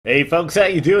Hey folks, how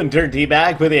you doing? Durinde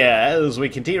back with you as we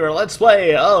continue our Let's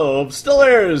Play of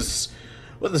Stillers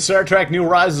with the Star Trek New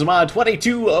Horizons mod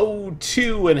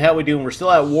 2202. And how we doing? We're still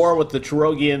at war with the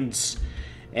Trogians,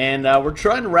 and we're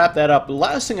trying to wrap that up. The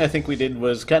last thing I think we did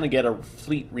was kind of get our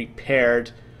fleet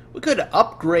repaired. We could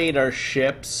upgrade our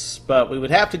ships, but we would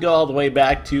have to go all the way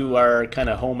back to our kind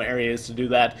of home areas to do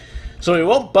that. So we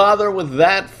won't bother with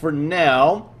that for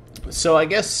now. So I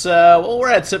guess well, we're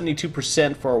at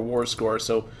 72% for our war score.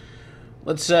 So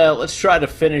let's try to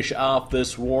finish off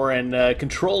this war and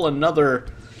control another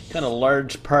kind of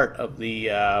large part of the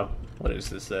what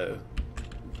is this? The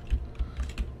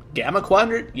Gamma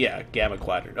Quadrant? Yeah, Gamma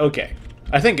Quadrant. Okay,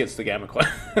 I think it's the Gamma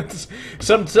Quadrant.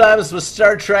 Sometimes the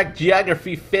Star Trek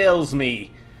geography fails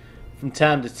me from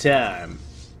time to time,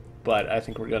 but I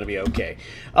think we're going to be okay.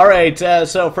 Alright,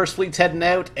 so first fleet's heading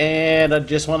out, and I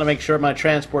just want to make sure my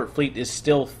transport fleet is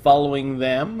still following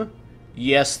them.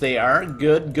 Yes, they are.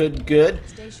 Good, good, good.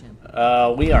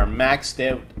 We are maxed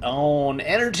out on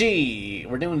energy.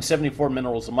 We're doing 74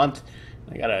 minerals a month.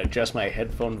 I gotta adjust my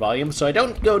headphone volume so I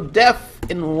don't go deaf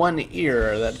in one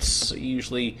ear. That's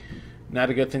usually not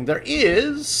a good thing. There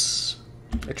is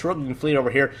a Trojan fleet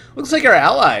over here. Looks like our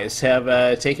allies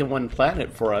have taken one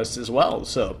planet for us as well,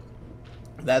 so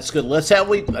that's good. Let's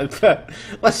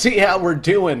see how we're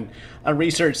doing on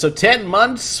research. So 10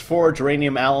 months for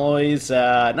geranium alloys,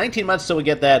 19 months till we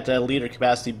get that leader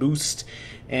capacity boost,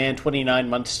 and 29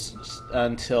 months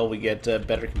until we get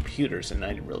better computers. And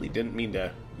I really didn't mean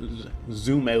to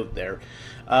zoom out there.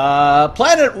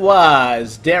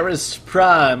 Planet-wise, Darius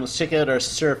Prime. Let's check out our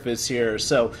surface here.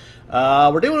 So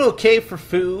we're doing okay for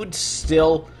food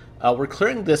still. We're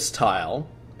clearing this tile,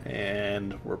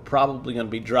 and we're probably going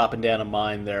to be dropping down a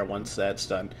mine there once that's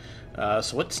done.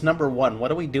 So what's number one?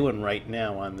 What are we doing right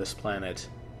now on this planet?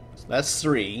 So that's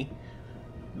 3.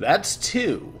 That's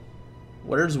 2.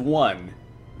 Where's 1?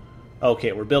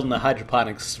 Okay, we're building a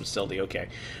hydroponics facility. Okay.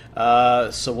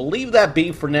 So we'll leave that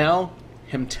be for now.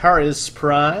 Hemtaris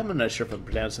Prime. I'm not sure if I'm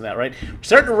pronouncing that right. We're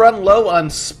starting to run low on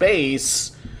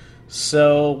space.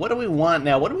 So what do we want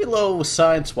now? What are we low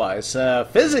science-wise?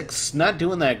 Physics not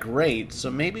doing that great, so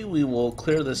maybe we will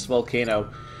clear this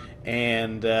volcano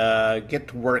and get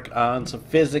to work on some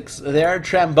physics there.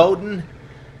 Tramboden,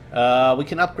 we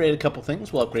can upgrade a couple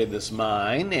things. We'll upgrade this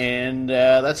mine, and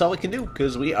that's all we can do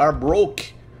because we are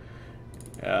broke.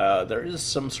 There is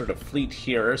some sort of fleet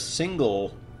here,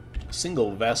 single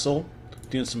vessel,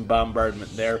 doing some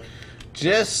bombardment there.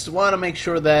 Just want to make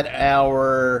sure that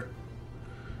our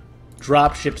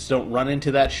drop ships don't run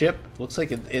into that ship. Looks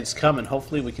like it's coming.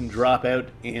 Hopefully we can drop out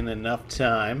in enough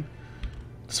time.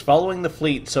 It's following the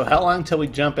fleet, so how long till we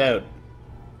jump out?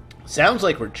 Sounds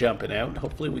like we're jumping out.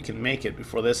 Hopefully we can make it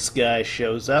before this guy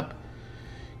shows up.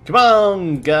 Come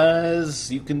on,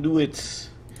 guys. You can do it.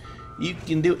 You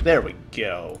can do it. There we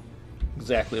go.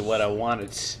 Exactly what I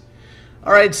wanted.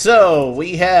 Alright, so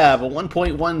we have a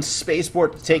 1.1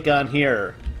 spaceport to take on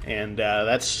here. And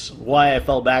that's why I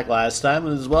fell back last time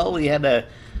as well. We had to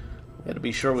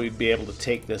be sure we'd be able to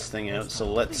take this thing out.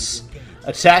 So let's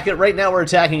attack it. Right now we're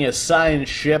attacking a science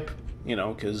ship, you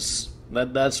know, because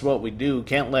that's what we do.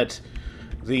 Can't let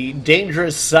the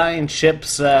dangerous science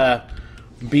ships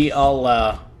be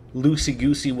all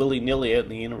loosey-goosey, willy-nilly out in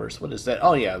the universe. What is that?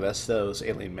 Oh yeah, that's those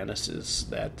alien menaces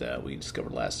that we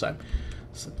discovered last time.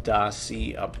 So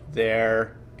Dasi up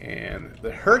there, and the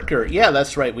Herker. Yeah,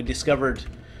 that's right. We discovered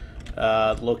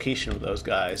the location of those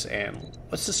guys. And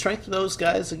what's the strength of those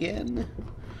guys again?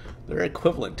 They're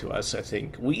equivalent to us, I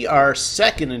think. We are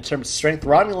second in terms of strength.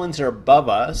 Romulans are above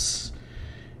us,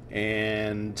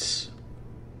 and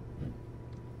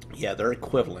yeah, they're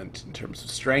equivalent in terms of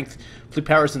strength. Fleet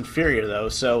power is inferior, though,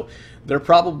 so they're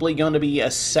probably going to be a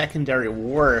secondary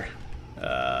war,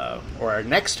 or our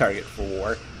next target for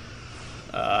war,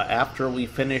 after we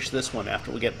finish this one,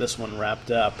 after we get this one wrapped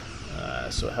up.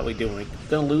 So how we doing? We're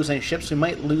going to lose any ships. We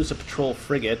might lose a patrol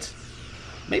frigate.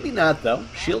 Maybe not, though.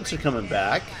 Shields are coming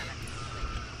back.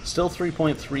 Still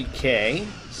 3.3k.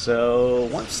 So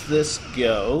once this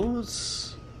goes...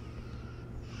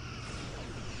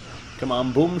 Come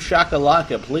on, boom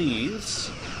shakalaka, please.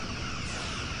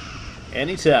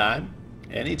 Anytime.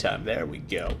 Anytime. There we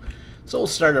go. So we'll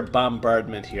start our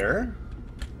bombardment here.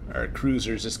 Our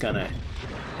cruiser's just kind of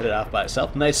hit it off by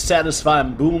itself. Nice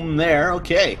satisfying boom there.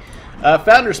 Okay.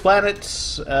 Founders Planet.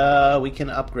 We can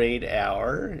upgrade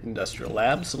our industrial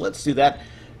lab. So let's do that.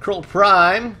 Kroll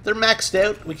Prime. They're maxed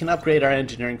out. We can upgrade our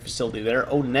engineering facility there.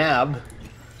 ONAB.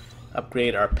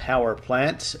 Upgrade our power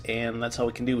plant, and that's all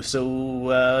we can do.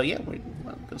 So yeah, we're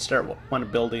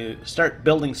going to start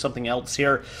building something else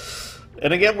here.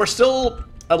 And again, we're still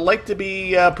I'd like to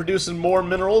be producing more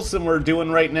minerals than we're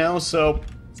doing right now, so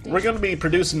we're going to be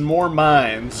producing more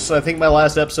mines. So I think my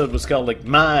last episode was called like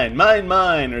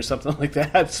mine, or something like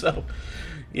that. So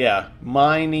yeah,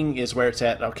 mining is where it's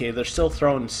at. Okay, they're still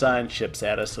throwing science ships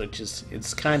at us, which is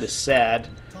it's kind of sad.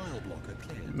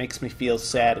 It makes me feel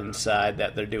sad inside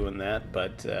that they're doing that,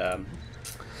 but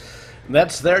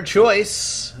that's their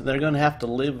choice. They're going to have to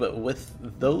live with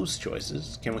those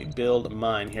choices. Can we build a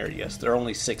mine here? Yes, they're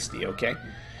only 60, okay.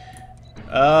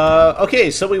 Okay,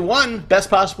 so we won. Best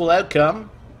possible outcome.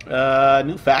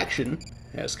 New faction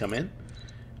has come in.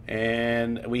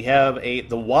 And we have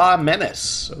the Wa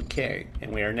Menace. Okay,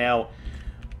 and we are now...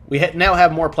 We now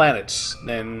have more planets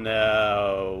than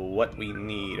what we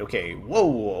need. Okay,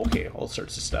 whoa, okay, all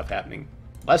sorts of stuff happening.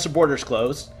 Lots of borders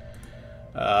closed.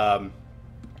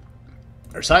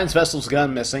 Our science vessel's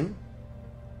gone missing.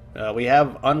 We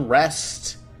have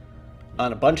unrest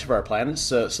on a bunch of our planets.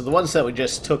 So the ones that we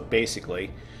just took,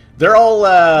 basically, they're all,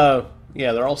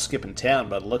 yeah, they're all skipping town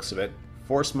by the looks of it.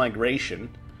 Forced migration.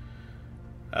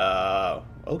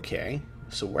 Okay,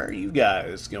 so where are you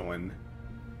guys going?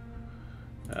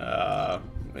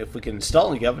 If we can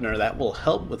install a governor, that will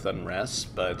help with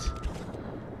unrest, but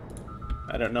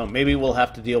I don't know. Maybe we'll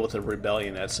have to deal with a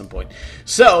rebellion at some point.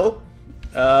 So,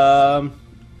 how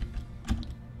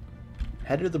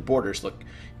do the borders look?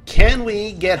 Can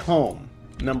we get home?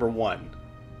 Number one.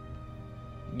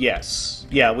 Yes.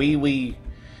 Yeah, we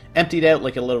emptied out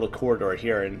like a little corridor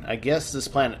here, and I guess this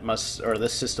planet must, or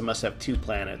this system must have 2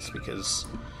 planets, because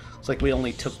it's like we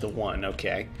only took the one.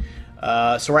 Okay.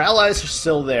 So our allies are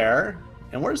still there.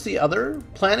 And where's the other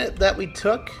planet that we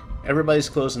took? Everybody's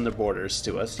closing their borders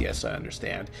to us. Yes, I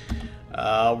understand.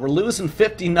 We're losing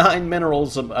 59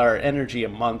 minerals or energy a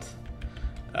month.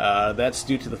 That's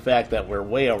due to the fact that we're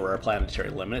way over our planetary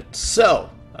limit. So,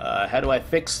 how do I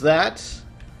fix that?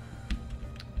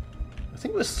 I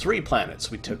think it was 3 planets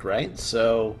we took, right?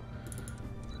 So,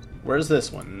 where's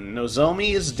this one?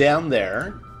 Nozomi is down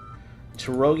there.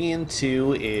 Tarogian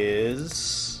 2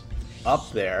 is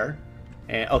up there.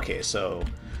 And okay, so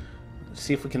let's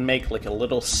see if we can make like a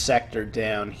little sector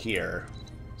down here.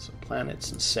 So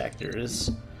planets and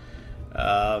sectors.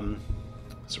 So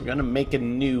we're gonna make a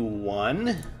new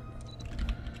one,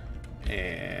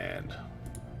 and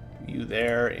you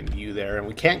there and you there, and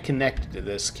we can't connect it to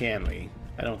this, can we?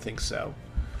 I don't think so.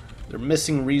 They're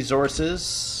missing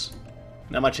resources.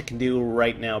 Not much I can do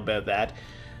right now about that.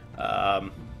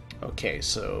 Okay,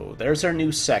 so there's our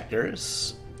new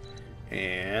sectors.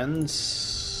 And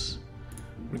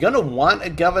we're going to want a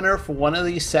governor for one of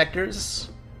these sectors.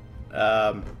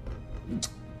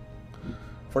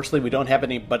 Fortunately, we don't have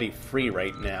anybody free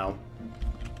right now.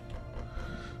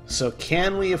 So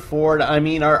can we afford... I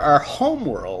mean, our home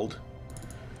world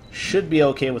should be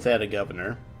okay without a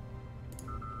governor.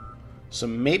 So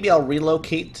maybe I'll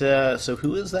relocate to... So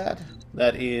who is that?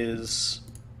 That is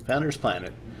Founder's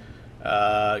Planet.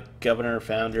 Governor,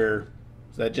 Founder...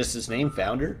 Is that just his name,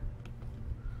 Founder?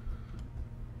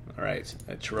 Alright,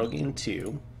 Tarogian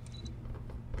 2.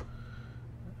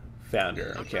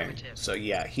 Founder, okay. So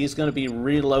yeah, he's going to be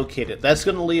relocated. That's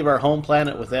going to leave our home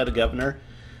planet without a governor.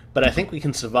 But I think we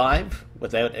can survive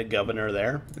without a governor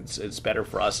there. It's better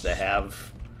for us to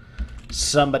have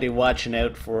somebody watching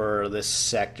out for this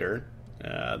sector.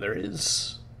 There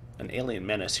is an alien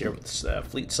menace here with a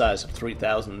fleet size of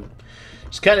 3,000.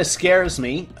 Which kind of scares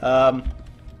me.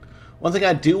 One thing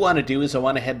I do want to do is I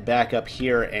want to head back up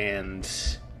here and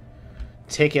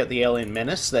take out the alien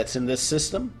menace that's in this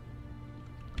system.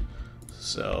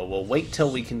 So we'll wait till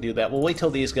we can do that. We'll wait till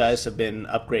these guys have been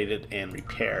upgraded and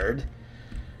repaired.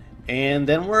 And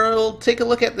then we'll take a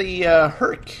look at the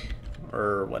Herc,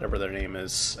 or whatever their name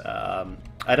is.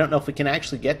 I don't know if we can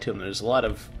actually get to them. There's a lot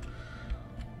of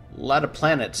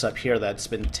planets up here that's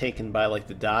been taken by like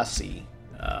the Dasi,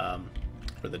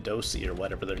 or the Dosi, or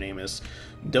whatever their name is.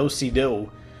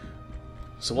 Dosi-Do.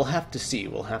 So we'll have to see.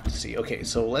 We'll have to see. Okay,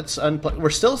 so let's unplug. We're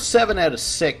still 7 out of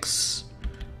 6.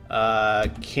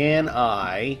 Can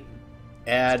I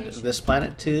add this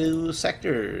planet to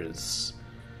sectors?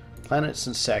 Planets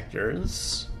and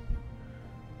sectors.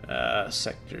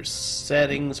 Sector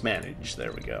settings, manage.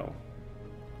 There we go.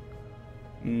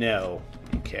 No.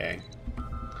 Okay.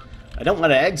 I don't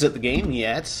want to exit the game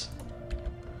yet.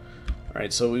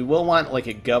 Alright, so we will want like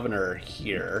a governor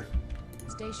here.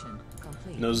 Station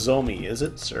complete. Nozomi, is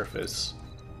it? Surface.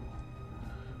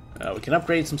 We can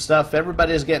upgrade some stuff.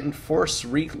 Everybody's getting force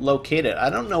relocated. I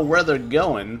don't know where they're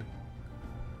going.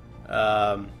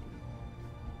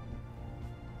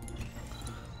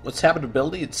 What's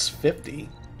habitability? It's 50.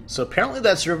 So apparently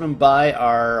that's driven by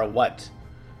our, what?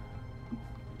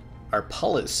 our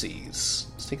policies.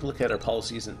 Let's take a look at our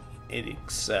policies and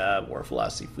edicts. War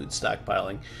velocity, food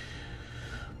stockpiling.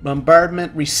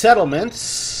 Bombardment,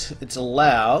 resettlements. It's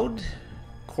allowed.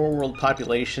 Core world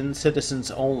population, citizens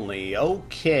only.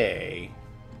 Okay.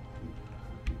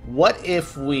 What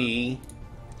if we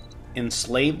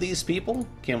enslave these people?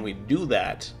 Can we do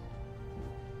that?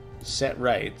 Set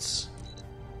rights.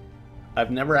 I've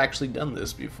never actually done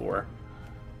this before.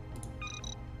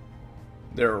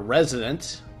 They're a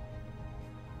resident.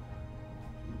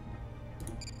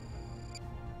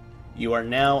 You are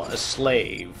now a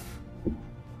slave.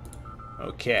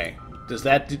 Okay. Does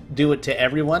that do it to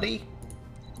everybody?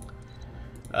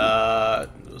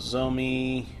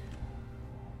 Zomi.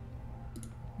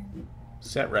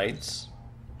 Set rights.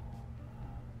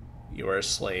 You are a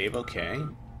slave, okay.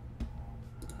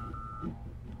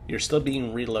 You're still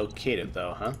being relocated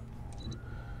though, huh?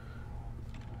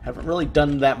 Haven't really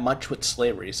done that much with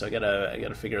slavery, so I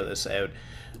gotta figure this out.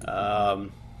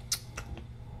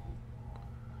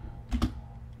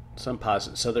 Some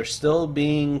positive. So they're still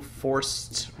being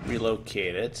forced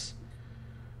relocated.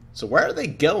 So where are they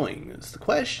going? Is the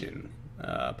question.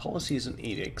 Policies and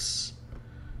edicts.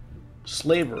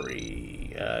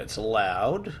 Slavery. It's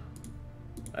allowed.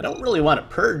 I don't really want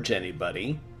to purge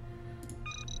anybody.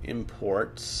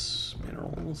 Imports,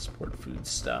 minerals, port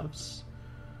foodstuffs.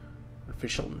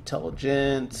 Artificial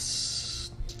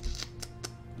intelligence.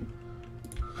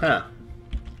 Huh.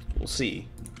 We'll see.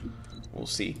 We'll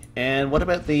see. And what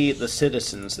about the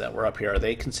citizens that were up here? Are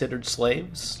they considered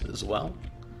slaves as well?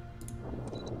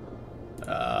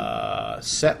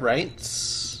 Set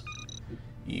rights.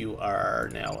 You are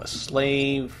now a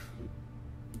slave.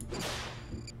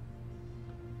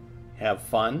 Have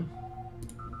fun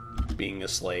being a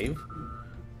slave.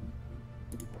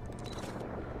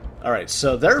 Alright,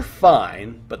 so they're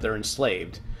fine, but they're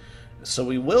enslaved. So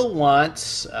we will want...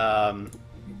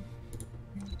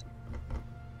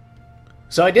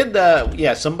 So I did,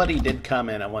 yeah, somebody did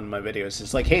comment on one of my videos.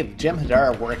 It's like, hey, the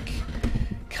Jem'Hadar work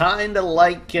kind of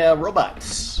like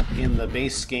robots in the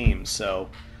base game. So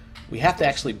we have to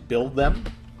actually build them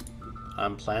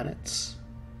on planets.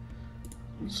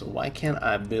 So why can't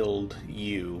I build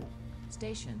you?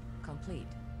 Station complete.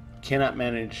 Cannot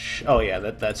manage... Oh yeah,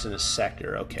 that's in a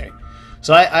sector, okay.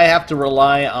 So I have to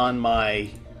rely on my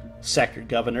sector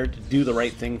governor to do the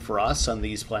right thing for us on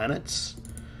these planets.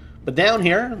 But down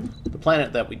here, the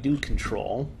planet that we do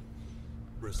control...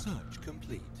 Research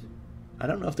complete. I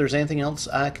don't know if there's anything else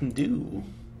I can do.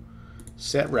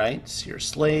 Set rights, you're a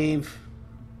slave.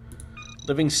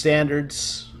 Living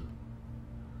standards.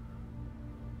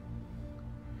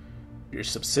 You're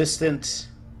subsistent.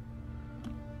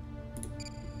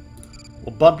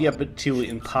 We'll bump you up to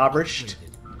impoverished.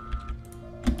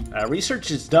 Research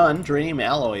is done. Duranium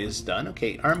alloy is done.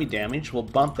 Okay, army damage. We'll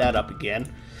bump that up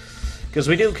again. Because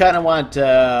we do kind of want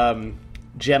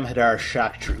Jem'Hadar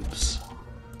shock troops.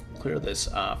 Clear this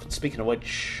off. And speaking of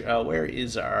which, where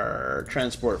is our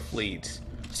transport fleet?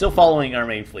 Still following our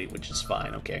main fleet, which is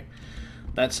fine. Okay.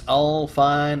 That's all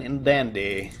fine and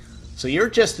dandy. So you're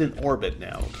just in orbit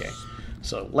now. Okay.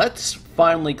 So let's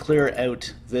finally clear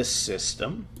out this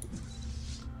system.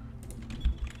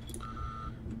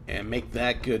 And make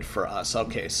that good for us.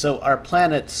 Okay, so our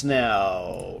planets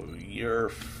now.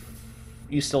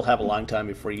 You still have a long time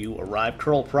before you arrive.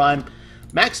 Curl Prime,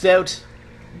 maxed out.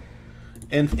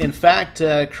 In fact,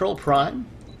 Curl Prime,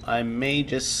 I may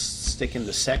just stick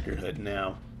into Sectorhood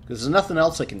now. Because there's nothing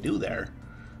else I can do there.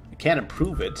 I can't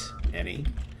improve it any.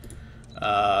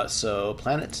 So,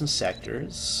 planets and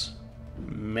sectors.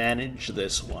 Manage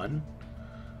this one.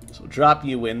 So, drop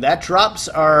you in. That drops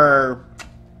our...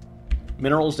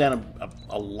 minerals down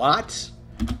a lot.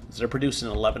 They're producing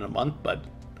 11 a month, but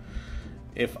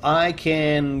if I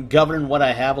can govern what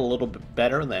I have a little bit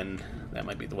better, then that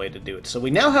might be the way to do it. So we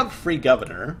now have a free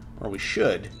governor, or we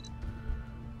should.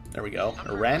 There we go.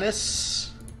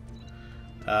 Uranus.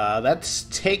 That's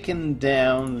taken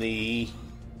down the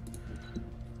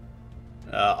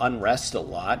unrest a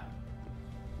lot.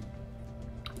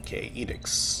 Okay,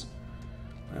 edicts.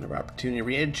 Land of opportunity,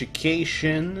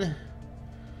 re-education.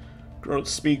 Growth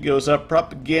speed goes up.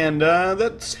 Propaganda,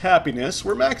 that's happiness.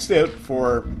 We're maxed out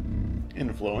for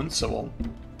influence, so we'll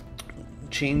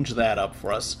change that up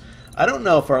for us. I don't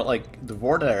know if our, like, the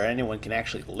Vorta or anyone can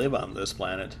actually live on this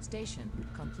planet. Station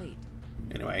complete.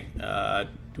 Anyway,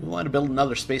 do we want to build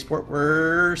another spaceport?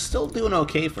 We're still doing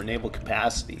okay for naval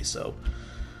capacity, so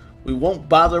we won't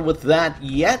bother with that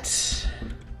yet.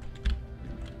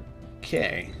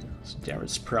 Okay, so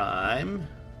Darris Prime.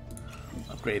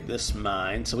 Upgrade this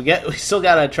mine. So we still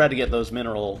gotta try to get those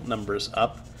mineral numbers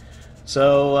up.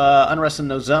 So, unrest in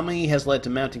Nozomi has led to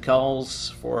mounting calls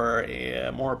for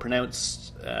a more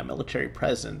pronounced military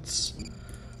presence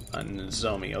on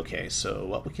Nozomi. Okay, so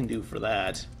what we can do for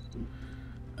that,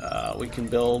 we can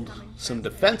build some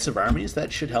defensive armies.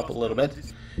 That should help a little bit.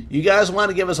 You guys want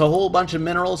to give us a whole bunch of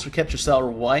minerals for Catcher Cell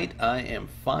White? I am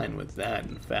fine with that,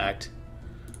 in fact.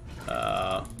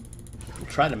 We'll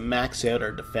try to max out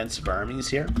our defensive armies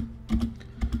here.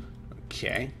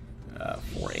 Okay,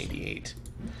 488.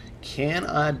 Can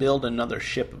I build another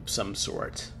ship of some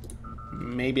sort?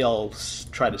 Maybe I'll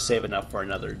try to save enough for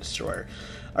another destroyer.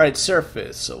 Alright,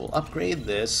 surface. So we'll upgrade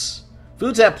this.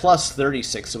 Food's at plus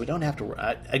 36, so we don't have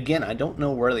to... Again, I don't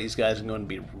know where these guys are going to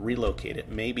be relocated.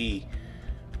 Maybe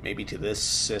to this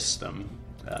system.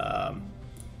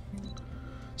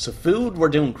 So food, we're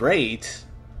doing great.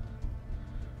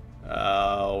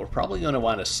 We're probably going to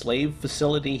want a slave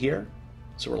facility here.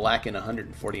 So we're lacking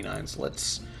 149, so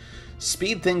let's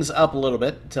speed things up a little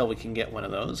bit until we can get one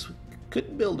of those. We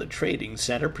could build a trading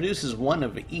center. Produces one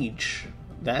of each.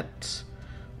 That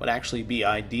would actually be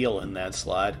ideal in that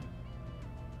slot.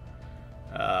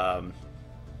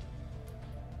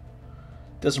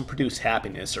 Doesn't produce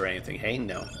happiness or anything. Hey,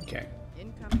 no. Okay.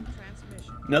 Incoming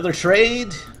transmission. Another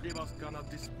trade.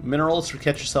 Minerals for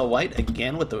Catcher Cell White.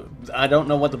 Again, with the... I don't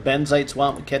know what the Benzites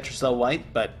want with Catcher Cell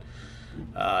White, but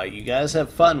you guys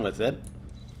have fun with it.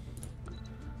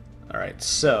 Alright,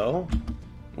 so...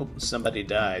 Oops, somebody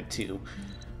died, too.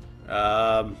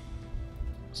 So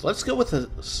let's go with the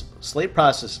slave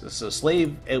process. So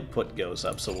slave output goes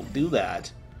up, so we'll do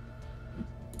that.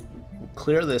 We'll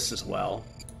clear this as well.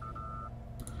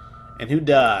 And who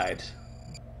died?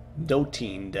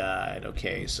 Dotine died.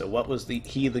 Okay, so what was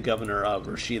he the governor of,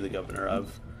 or she the governor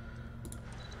of?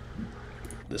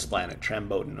 This planet,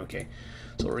 Tramboden. Okay,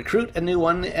 so we'll recruit a new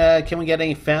one. Can we get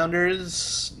any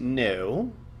founders?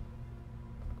 No.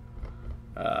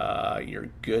 You're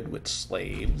good with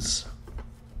slaves.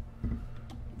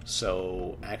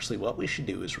 So, actually what we should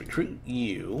do is recruit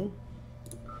you.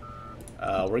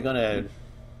 We're gonna...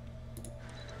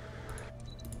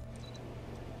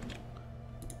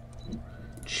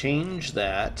 change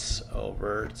that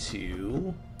over to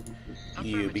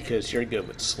you because you're good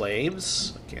with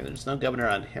slaves. Okay, there's no governor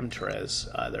on Hemterez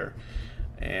either.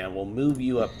 And we'll move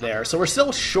you up there. So we're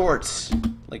still short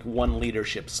like one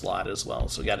leadership slot as well.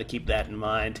 So we got to keep that in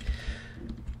mind.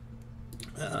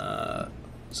 So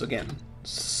again,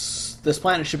 this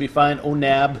planet should be fine.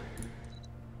 ONAB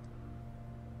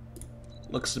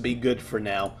looks to be good for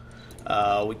now.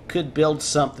 We could build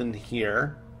something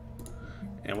here.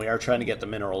 And we are trying to get the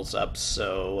minerals up,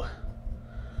 so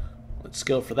let's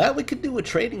go for that. We could do a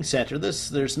trading center.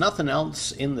 There's nothing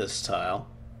else in this tile.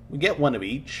 We get one of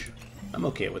each. I'm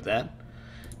okay with that.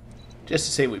 Just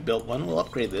to say we built one, we'll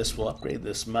upgrade this. We'll upgrade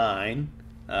this mine.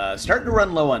 Starting to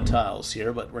run low on tiles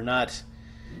here, but we're not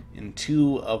in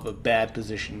too of a bad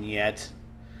position yet.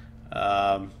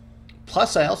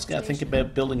 Plus, I also got to think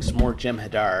about building some more Gem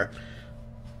Hadar.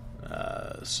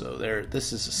 So there,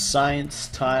 this is a science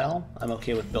tile. I'm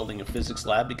okay with building a physics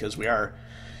lab because we are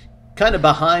kind of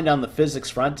behind on the physics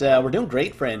front. We're doing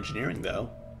great for engineering, though.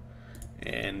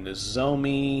 And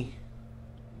Zomi...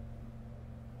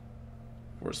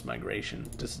 Forced migration.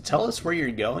 Does it tell us where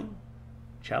you're going?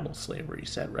 Chattel slavery,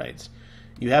 set rights.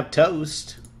 You have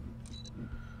toast.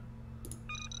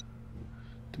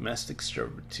 Domestic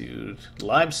servitude.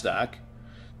 Livestock.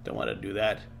 Don't want to do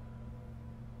that.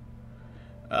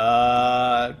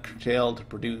 Curtailed to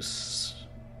produce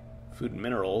food and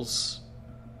minerals.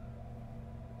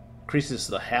 Increases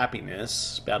the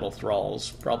happiness. Battle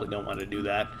thralls. Probably don't want to do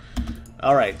that.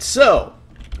 Alright, so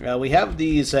we have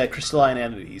these crystalline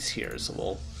entities here, so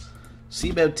we'll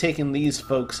see about taking these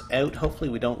folks out. Hopefully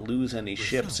we don't lose any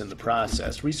ships in the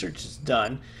process. Research is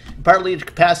done. Impart leader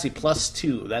capacity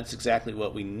 +2. That's exactly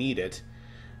what we needed.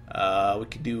 We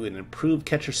could do an improved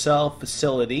catcher cell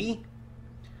facility.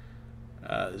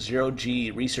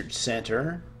 0G Research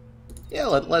Center. Yeah,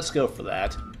 let's go for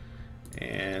that.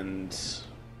 And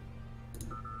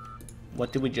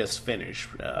what did we just finish?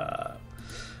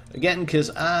 Again, because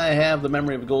I have the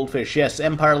memory of a goldfish. Yes,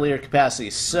 Empire Leader capacity.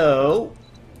 So,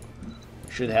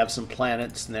 we should have some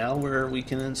planets now where we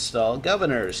can install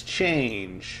governors.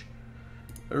 Change.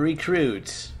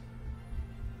 Recruit.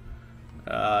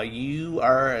 You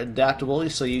are adaptable,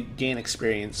 so you gain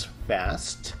experience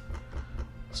fast.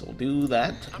 So we'll do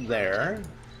that there.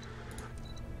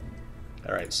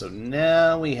 Alright, so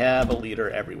now we have a leader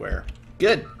everywhere.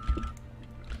 Good.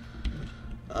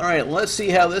 Alright, let's see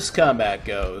how this combat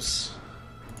goes.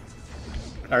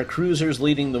 Our cruiser's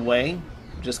leading the way.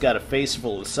 Just got a face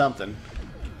full of something.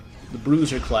 The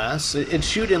bruiser class. It's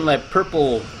shooting like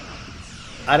purple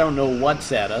I don't know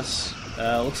what's at us.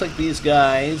 Looks like these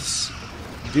guys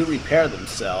do repair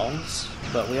themselves,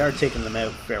 but we are taking them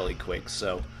out fairly quick,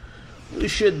 so we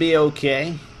should be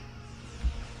okay.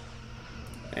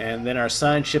 And then our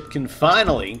science ship can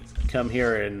finally come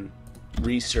here and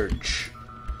research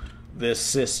this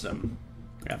system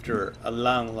after a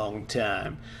long, long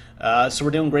time. So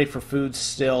we're doing great for food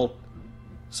still.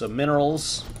 So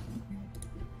minerals,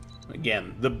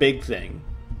 again, the big thing.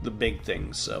 The big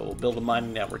thing. So we'll build a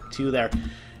mining network too there.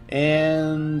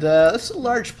 And this is a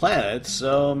large planet,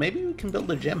 so maybe we can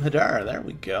build a Jem'Hadar. There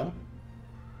we go.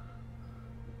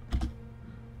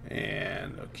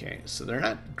 And, okay, so they're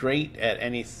not great at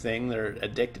anything. They're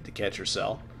addicted to Catcher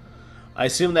Cell. I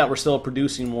assume that we're still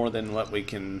producing more than what we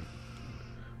can...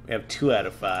 We have 2 out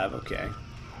of 5, okay.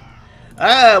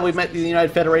 We met the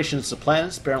United Federations of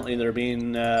Planets. Apparently they're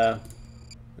being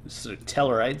sort of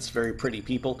Tellarites, very pretty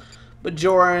people.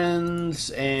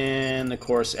 Bajorans, and of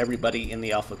course everybody in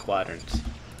the Alpha Quadrant.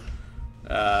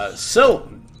 So,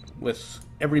 with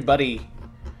everybody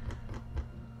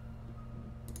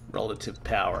relative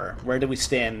power, where do we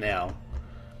stand now?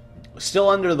 Still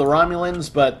under the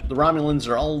Romulans, but the Romulans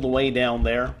are all the way down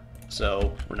there,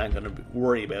 so we're not going to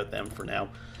worry about them for now.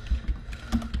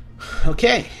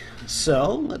 Okay,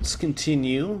 so let's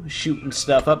continue shooting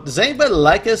stuff up. Does anybody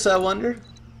like us, I wonder?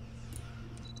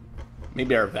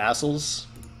 Maybe our vassals?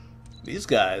 These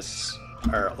guys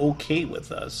are okay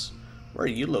with us. Where are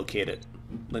you located?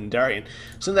 Lindarian.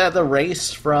 Isn't that the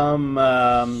race from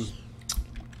the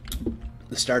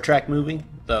Star Trek movie?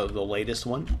 The latest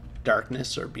one?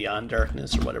 Darkness or Beyond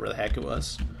Darkness or whatever the heck it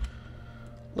was.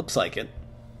 Looks like it.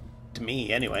 To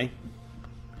me, anyway.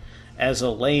 As a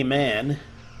layman.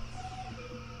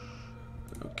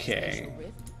 Okay.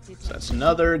 So that's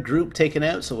another group taken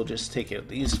out, so we'll just take out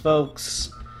these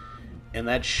folks. And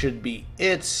that should be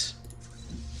it.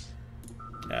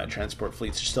 Transport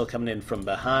fleets are still coming in from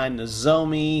behind.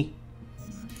 Nozomi.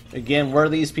 Again, where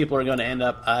these people are going to end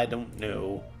up, I don't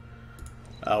know.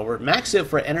 We're maxed out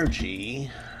for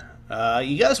energy.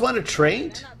 You guys want to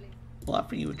trade? We'll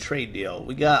offer you a trade deal.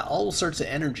 We got all sorts of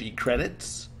energy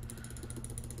credits.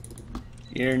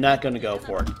 You're not going to go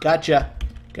for it. Gotcha.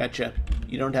 Gotcha.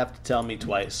 You don't have to tell me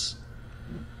twice.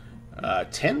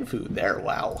 10 food there.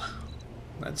 Wow.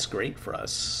 That's great for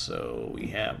us. So we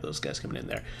have those guys coming in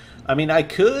there. I mean, I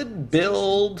could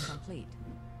build...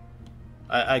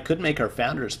 I could make our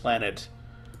Founders Planet,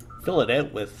 fill it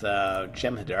out with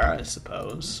Jem'Hadar, I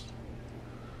suppose.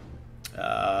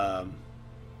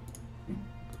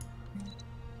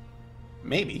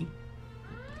 Maybe.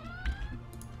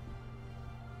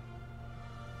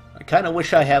 I kind of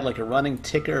wish I had like a running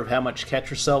ticker of how much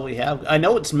Catcher Cell we have. I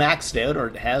know it's maxed out, or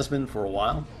it has been for a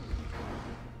while.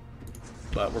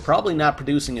 But we're probably not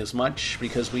producing as much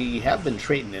because we have been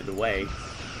trading it away.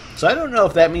 So I don't know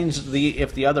if that means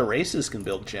if the other races can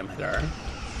build Jem'Hadar.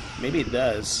 Maybe it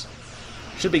does.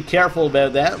 Should be careful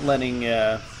about that, letting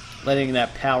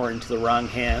that power into the wrong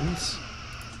hands.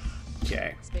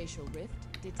 Okay.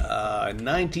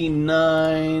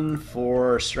 99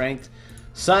 for strength.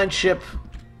 Science ship,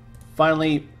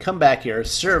 finally come back here,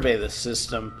 survey the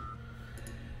system,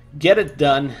 get it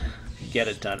done. Get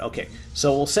it done. Okay,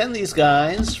 so we'll send these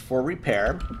guys for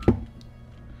repair.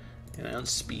 And I'll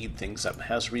speed things up.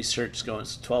 How's research going?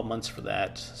 So 12 months for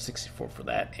that, 64 for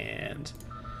that, and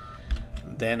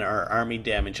then our army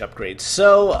damage upgrades.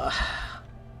 So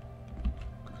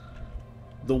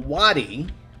the Wadi,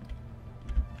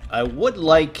 I'd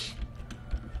like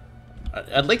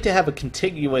to have a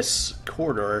contiguous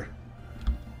corridor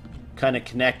kind of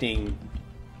connecting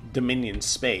Dominion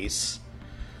space.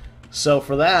 So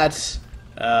for that,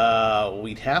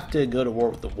 we'd have to go to war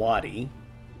with the Wadi,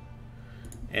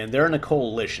 and they're in a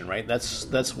coalition, right?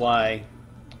 That's why.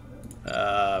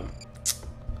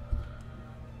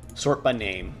 Sort by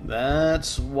name.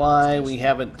 That's why we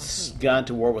haven't gone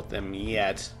to war with them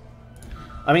yet.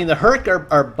 I mean, the Herc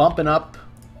are bumping up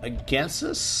against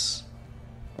us,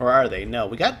 or are they? No,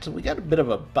 we got a bit of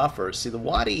a buffer. See, the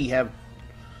Wadi have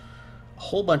a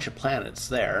whole bunch of planets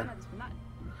there.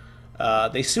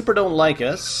 They super don't like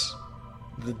us.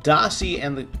 The Dasi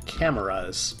and the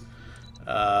Cameras.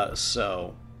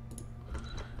 So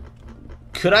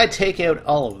could I take out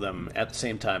all of them at the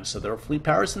same time? So their fleet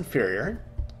power is inferior.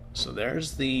 So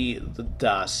there's the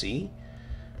Dasi,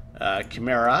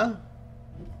 Chimera,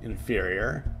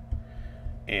 inferior,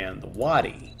 and the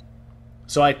Wadi.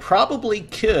 So I probably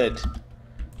could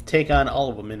take on all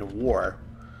of them in a war.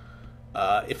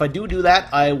 If I do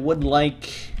that, I would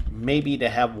like maybe to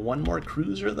have one more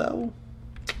cruiser, though.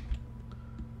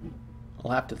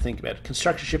 I'll have to think about it.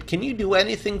 Construction ship, can you do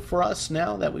anything for us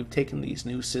now that we've taken these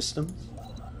new systems?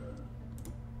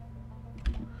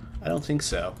 I don't think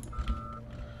so.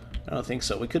 I don't think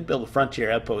so. We could build a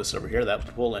frontier outpost over here that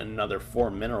would pull in another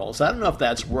 4 minerals. I don't know if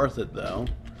that's worth it, though.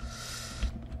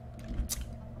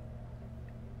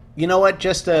 You know what?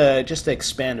 Just to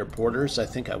expand our borders, I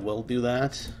think I will do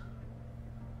that.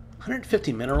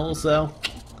 150 minerals, though.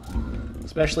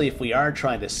 Especially if we are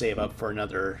trying to save up for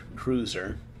another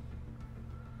cruiser.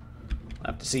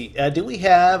 I'll have to see. Do we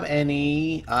have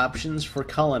any options for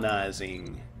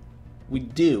colonizing? We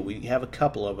do. We have a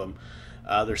couple of them.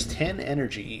 There's 10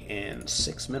 energy and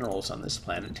 6 minerals on this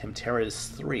planet. Tempera is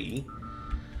 3.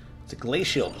 It's a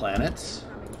glacial planet.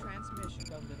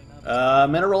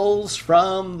 Minerals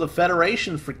from the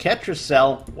Federation for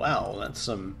Ketracel. Wow, that's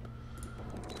some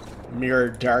Mirror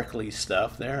Darkly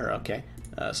stuff there. Okay.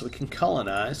 So we can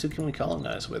colonize. Who can we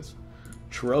colonize with?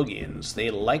 Trogians. They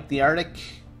like the Arctic.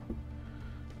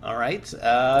 Alright,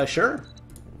 sure.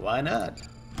 Why not?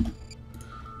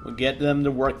 We'll get them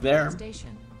to work there.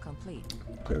 Station complete.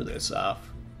 Clear this off.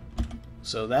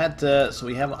 So that, so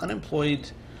we have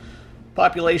unemployed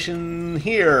population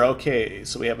here. Okay,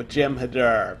 so we have a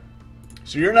Jem'Hadar.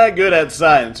 So you're not good at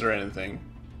science or anything.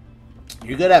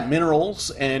 You're good at minerals,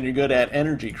 and you're good at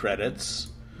energy credits.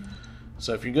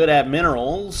 So if you're good at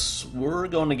minerals, we're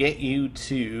going to get you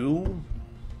to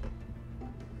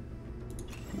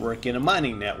work in a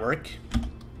mining network.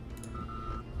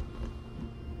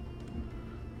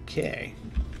 Okay.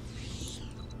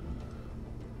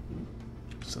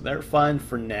 So they're fine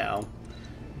for now.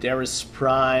 Darius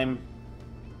Prime.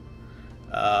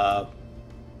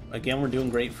 Again, we're doing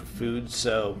great for food,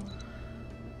 so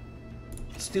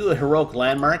let's do a heroic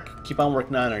landmark. Keep on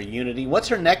working on our unity. What's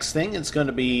our next thing? It's going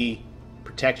to be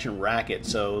protection racket,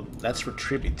 so that's for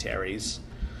tributaries.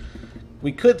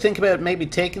 We could think about maybe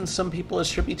taking some people as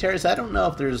tributaries. I don't know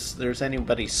if there's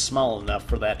anybody small enough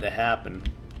for that to happen.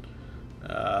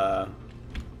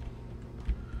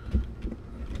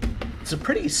 It's a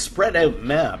pretty spread out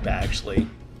map, actually.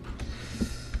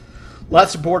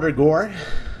 Lots of border gore.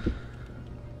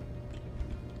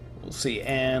 We'll see.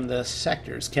 And the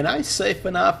sectors. Can I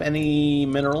siphon off any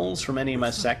minerals from any of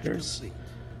my sectors?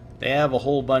 They have a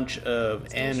whole bunch of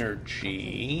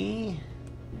energy.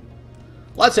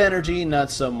 Lots of energy, not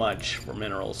so much for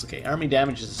minerals. Okay, army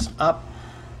damage is up.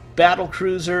 Battle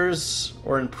cruisers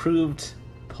or improved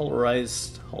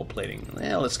polarized hull plating.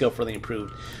 Let's go for the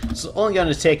improved. It's only going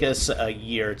to take us a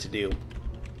year to do.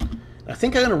 I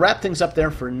think I'm going to wrap things up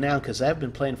there for now because I've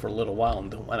been playing for a little while and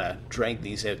don't want to drag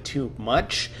these out too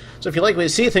much. So if you like what you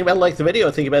see, think about it, like the video,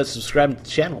 think about subscribing to the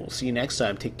channel. We'll see you next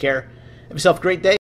time. Take care. Have yourself a great day.